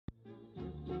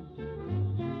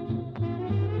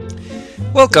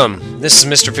Welcome! This is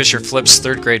Mr. Fisher Flips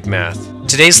 3rd grade math.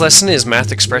 Today's lesson is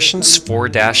Math Expressions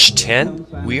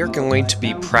 4-10. We are going to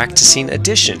be practicing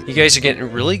addition. You guys are getting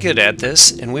really good at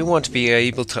this, and we want to be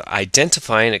able to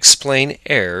identify and explain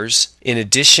errors in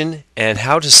addition and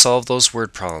how to solve those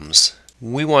word problems.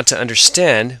 We want to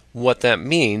understand what that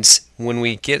means when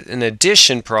we get an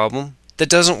addition problem that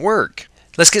doesn't work.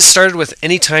 Let's get started with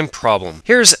anytime problem.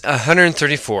 Here's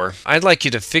 134. I'd like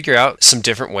you to figure out some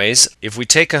different ways. If we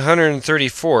take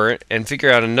 134 and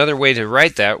figure out another way to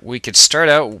write that, we could start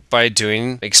out by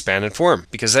doing expanded form.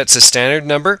 Because that's a standard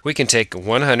number, we can take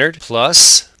 100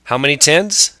 plus how many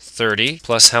tens? 30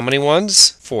 plus how many ones?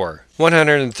 4.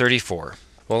 134.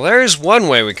 Well, there's one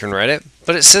way we can write it,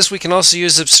 but it says we can also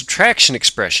use a subtraction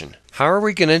expression. How are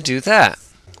we going to do that?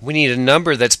 We need a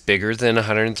number that's bigger than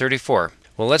 134.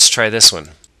 Well, let's try this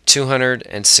one,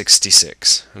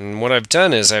 266. And what I've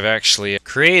done is I've actually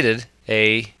created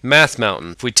a math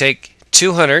mountain. If we take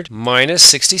 200 minus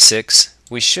 66,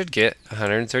 we should get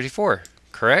 134,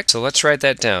 correct? So let's write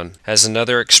that down as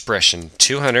another expression.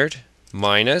 200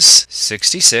 minus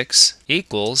 66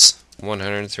 equals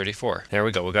 134. There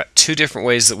we go. We've got two different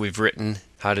ways that we've written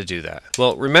how to do that.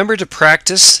 Well, remember to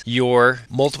practice your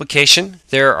multiplication.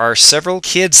 There are several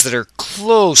kids that are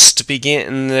close to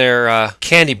getting their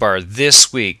candy bar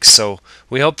this week, so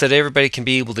we hope that everybody can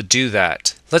be able to do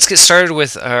that. Let's get started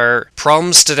with our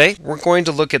problems today. We're going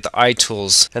to look at the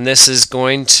iTools, and this is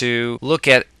going to look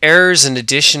at errors in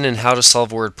addition and how to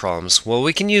solve word problems. Well,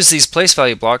 we can use these place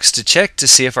value blocks to check to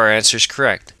see if our answer is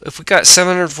correct. If we got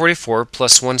 744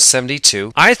 plus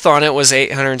 172, I thought it was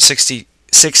 816,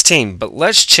 but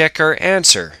let's check our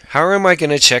answer. How am I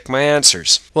going to check my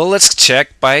answers? Well, let's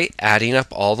check by adding up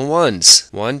all the ones.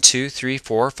 1, 2, 3,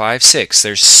 4, 5, 6.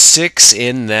 There's 6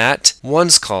 in that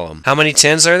ones column. How many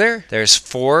tens are there? There's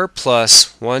 4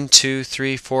 plus 1, 2,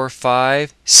 3, 4,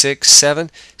 5, 6, 7.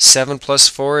 7 plus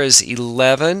 4 is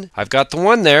 11. I've got the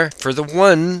 1 there for the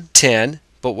 1 10,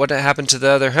 but what happened to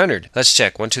the other 100? Let's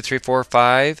check. 1, 2, 3, 4,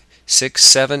 5, 6,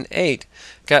 7, 8.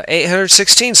 Got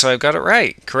 816, so I've got it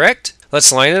right, correct?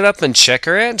 Let's line it up and check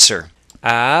our answer.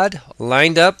 Add,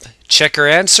 lined up, check our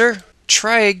answer.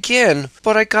 Try again,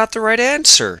 but I got the right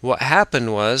answer. What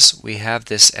happened was we have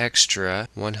this extra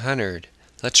 100.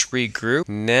 Let's regroup.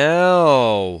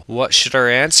 Now, what should our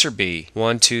answer be?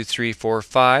 1, 2, 3, 4,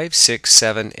 5, 6,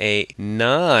 7, 8,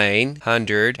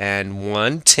 900 and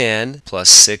 110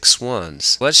 plus 6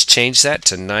 ones. Let's change that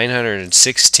to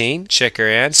 916. Check our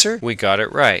answer. We got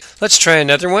it right. Let's try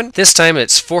another one. This time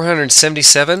it's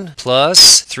 477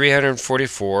 plus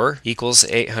 344 equals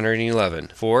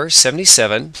 811.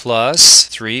 477 plus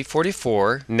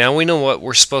 344. Now we know what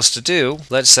we're supposed to do.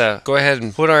 Let's go ahead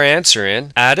and put our answer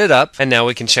in, add it up, and now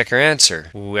we can check our answer.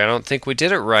 I don't think we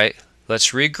did it right.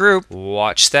 Let's regroup.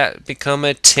 Watch that become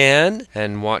a 10,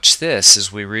 and watch this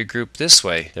as we regroup this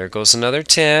way. There goes another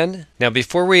 10. Now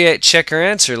before we check our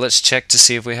answer, let's check to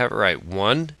see if we have it right.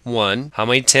 1, 1. How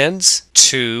many tens?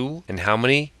 2. And how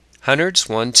many hundreds?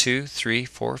 1, 2, 3,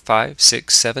 4, 5,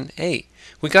 6, 7, 8.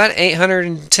 We got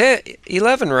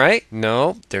 811, right?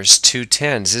 No, there's 2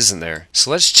 tens, isn't there? So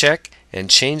let's check and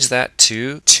change that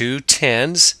to 2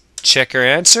 tens. Check our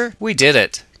answer. We did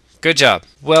it. Good job.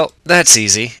 Well, that's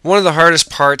easy. One of the hardest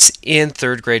parts in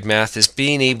 3rd grade math is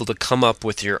being able to come up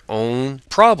with your own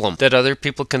problem that other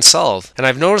people can solve. And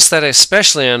I've noticed that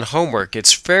especially on homework,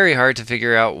 it's very hard to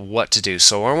figure out what to do.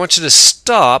 So I want you to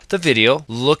stop the video,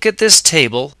 look at this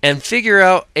table, and figure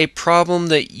out a problem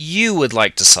that you would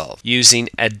like to solve using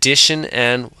addition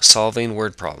and solving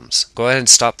word problems. Go ahead and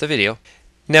stop the video.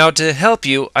 Now, to help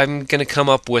you, I'm going to come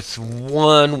up with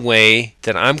one way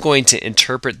that I'm going to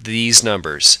interpret these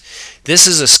numbers. This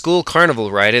is a school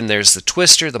carnival ride, and there's the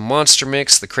Twister, the Monster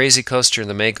Mix, the Crazy Coaster,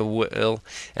 the Mega Wheel,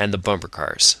 and the bumper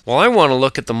cars. Well, I want to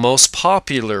look at the most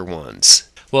popular ones.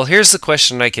 Well, here's the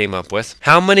question I came up with.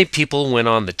 How many people went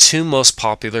on the 2 most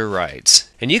popular rides?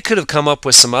 And you could have come up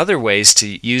with some other ways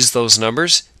to use those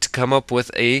numbers to come up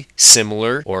with a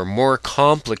similar or more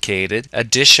complicated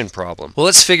addition problem. Well,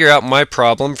 let's figure out my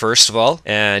problem first of all.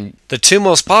 And the 2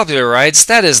 most popular rides,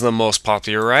 that is the most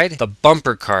popular ride. The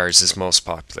bumper cars is most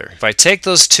popular. If I take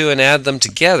those 2 and add them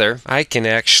together, I can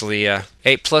actually,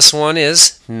 8 plus 1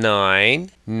 is 9.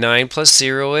 9 plus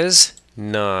 0 is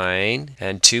 9,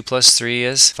 and 2 plus 3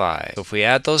 is 5. So if we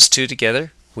add those 2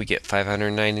 together, we get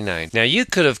 599. Now you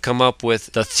could have come up with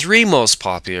the 3 most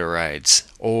popular rides,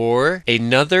 or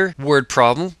another word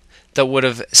problem that would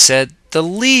have said the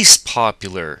least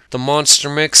popular, the Monster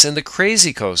Mix and the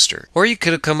Crazy Coaster. Or you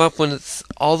could have come up with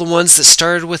all the ones that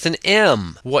started with an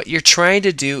M. What you're trying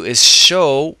to do is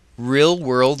show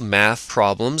real-world math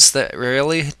problems that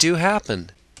really do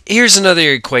happen. Here's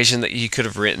another equation that you could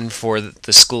have written for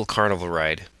the school carnival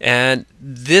ride. And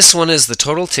this one is the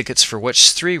total tickets for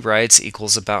which 3 rides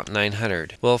equals about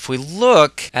 900. Well, if we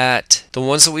look at the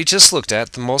ones that we just looked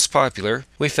at, the most popular,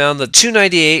 we found that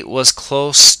 298 was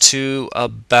close to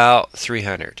about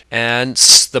 300. And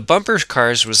the bumper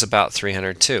cars was about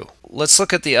 300 too. Let's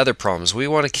look at the other problems. We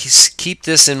want to keep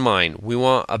this in mind. We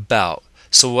want about.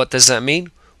 So what does that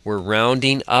mean? We're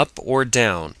rounding up or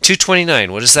down.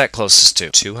 229, what is that closest to?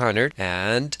 200.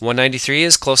 And 193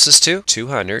 is closest to?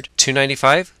 200.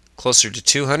 295, closer to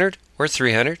 200 or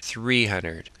 300?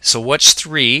 300. So which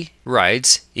 3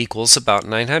 rides equals about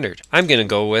 900? I'm going to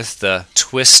go with the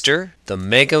Twister, the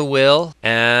Mega Wheel,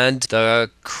 and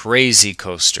the Crazy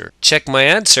Coaster. Check my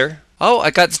answer. Oh, I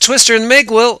got the Twister and the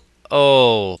Mega Wheel.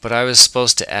 Oh, but I was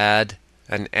supposed to add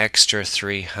an extra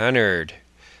 300.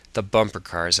 The bumper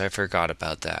cars, I forgot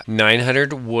about that.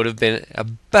 900 would have been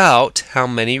about how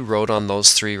many rode on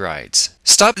those 3 rides.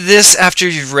 Stop this after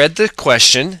you've read the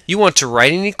question. You want to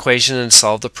write an equation and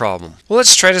solve the problem. Well,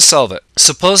 let's try to solve it.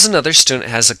 Suppose another student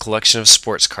has a collection of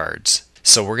sports cards.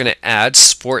 So we're going to add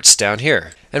sports down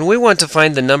here. And we want to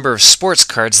find the number of sports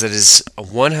cards that is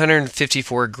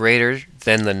 154 greater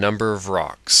than the number of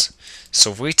rocks.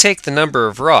 So if we take the number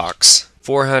of rocks,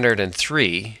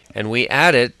 403, and we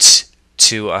add it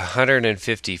to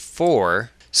 154,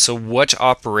 so which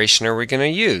operation are we going to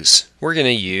use? We're going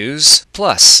to use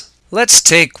plus. Let's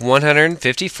take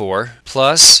 154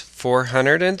 plus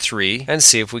 403 and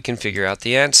see if we can figure out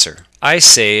the answer. I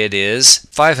say it is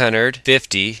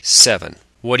 557.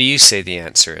 What do you say the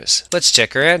answer is? Let's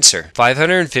check our answer.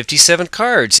 557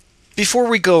 cards. Before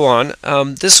we go on,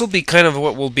 this will be kind of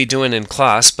what we'll be doing in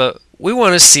class, but we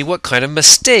want to see what kind of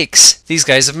mistakes these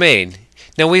guys have made.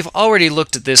 Now we've already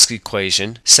looked at this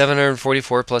equation,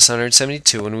 744 plus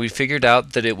 172, and we figured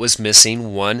out that it was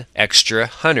missing 1 extra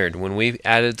 100. When we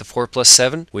added the 4 plus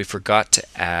 7, we forgot to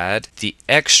add the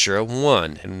extra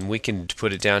 1. And we can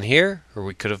put it down here, or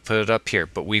we could have put it up here.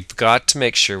 But we've got to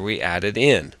make sure we add it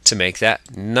in to make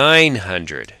that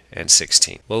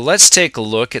 916. Well, let's take a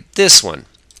look at this one.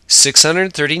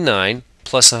 639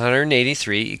 plus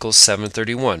 183 equals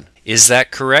 731. Is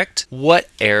that correct? What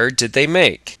error did they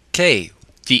make? Okay.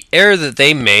 The error that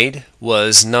they made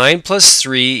was 9 plus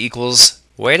 3 equals,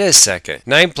 wait a second,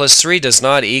 9 plus 3 does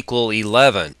not equal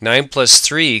 11. 9 plus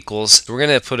 3 equals, we're going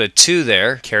to put a 2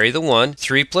 there, carry the 1.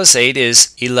 3 plus 8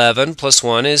 is 11, plus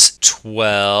 1 is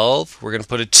 12. We're going to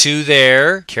put a 2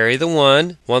 there, carry the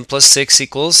 1. 1 plus 6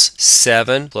 equals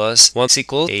 7, plus 1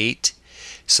 equals 8.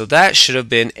 So that should have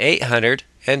been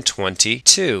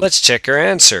 822. Let's check our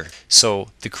answer. So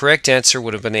the correct answer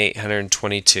would have been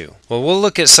 822. Well, we'll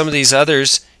look at some of these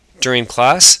others during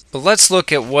class, but let's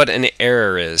look at what an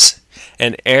error is.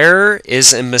 An error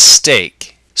is a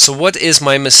mistake. So what is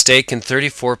my mistake in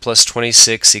 34 plus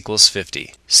 26 equals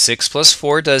 50? 6 plus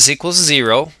 4 does equal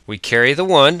 0. We carry the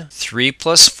 1. 3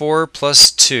 plus 4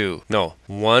 plus 2. No,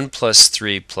 1 plus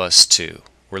 3 plus 2.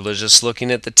 We're just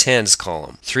looking at the tens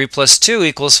column. 3 plus 2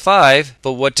 equals 5,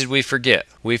 but what did we forget?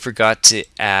 We forgot to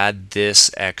add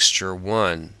this extra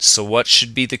 1. So what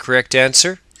should be the correct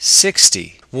answer?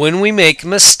 60. When we make a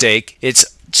mistake,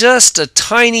 it's just a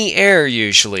tiny error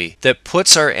usually that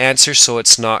puts our answer so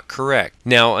it's not correct.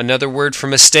 Now, another word for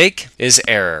mistake is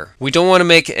error. We don't want to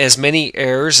make as many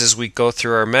errors as we go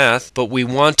through our math, but we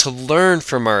want to learn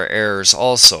from our errors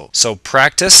also. So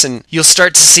practice and you'll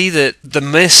start to see that the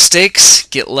mistakes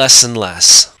get less and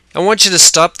less. I want you to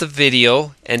stop the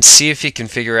video and see if you can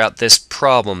figure out this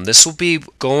problem. This will be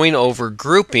going over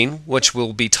grouping, which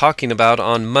we'll be talking about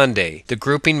on Monday, the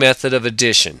grouping method of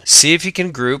addition. See if you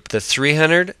can group the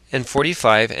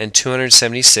 345 and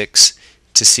 276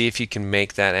 to see if you can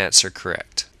make that answer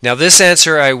correct. Now this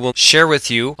answer I will share with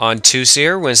you on Tuesday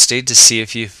or Wednesday to see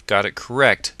if you've got it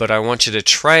correct, but I want you to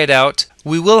try it out.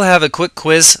 We will have a quick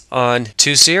quiz on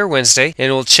Tuesday or Wednesday,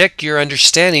 and we'll check your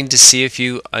understanding to see if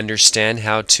you understand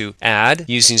how to add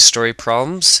using story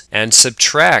problems and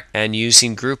subtract and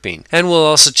using grouping. And we'll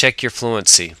also check your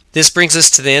fluency. This brings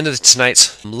us to the end of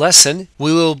tonight's lesson.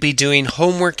 We will be doing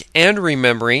homework and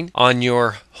remembering on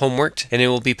your homework, and it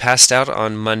will be passed out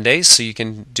on Monday, so you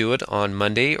can do it on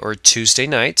Monday or Tuesday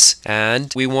nights.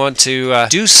 And we want to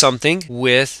do something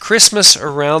with Christmas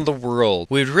around the world.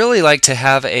 We'd really like to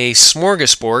have a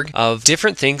smorgasbord of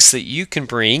different things that you can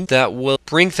bring that will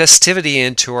bring festivity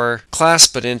into our class,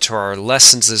 but into our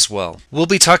lessons as well. We'll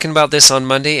be talking about this on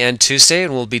Monday and Tuesday,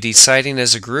 and we'll be deciding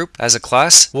as a group, as a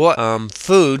class, what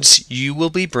foods you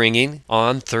will be bringing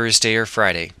on Thursday or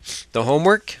Friday. The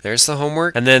homework, there's the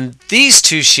homework, and then these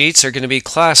two sheets are going to be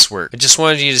classwork. I just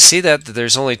wanted you to see that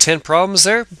there's only 10 problems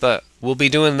there, but We'll be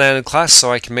doing that in class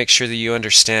so I can make sure that you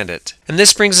understand it. And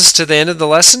this brings us to the end of the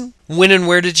lesson. When and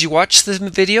where did you watch the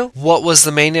video? What was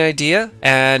the main idea?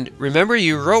 And remember,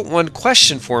 you wrote one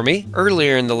question for me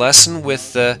earlier in the lesson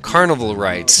with the carnival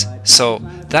rides. So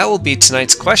that will be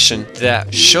tonight's question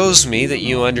that shows me that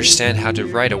you understand how to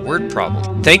write a word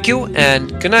problem. Thank you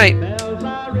and good night.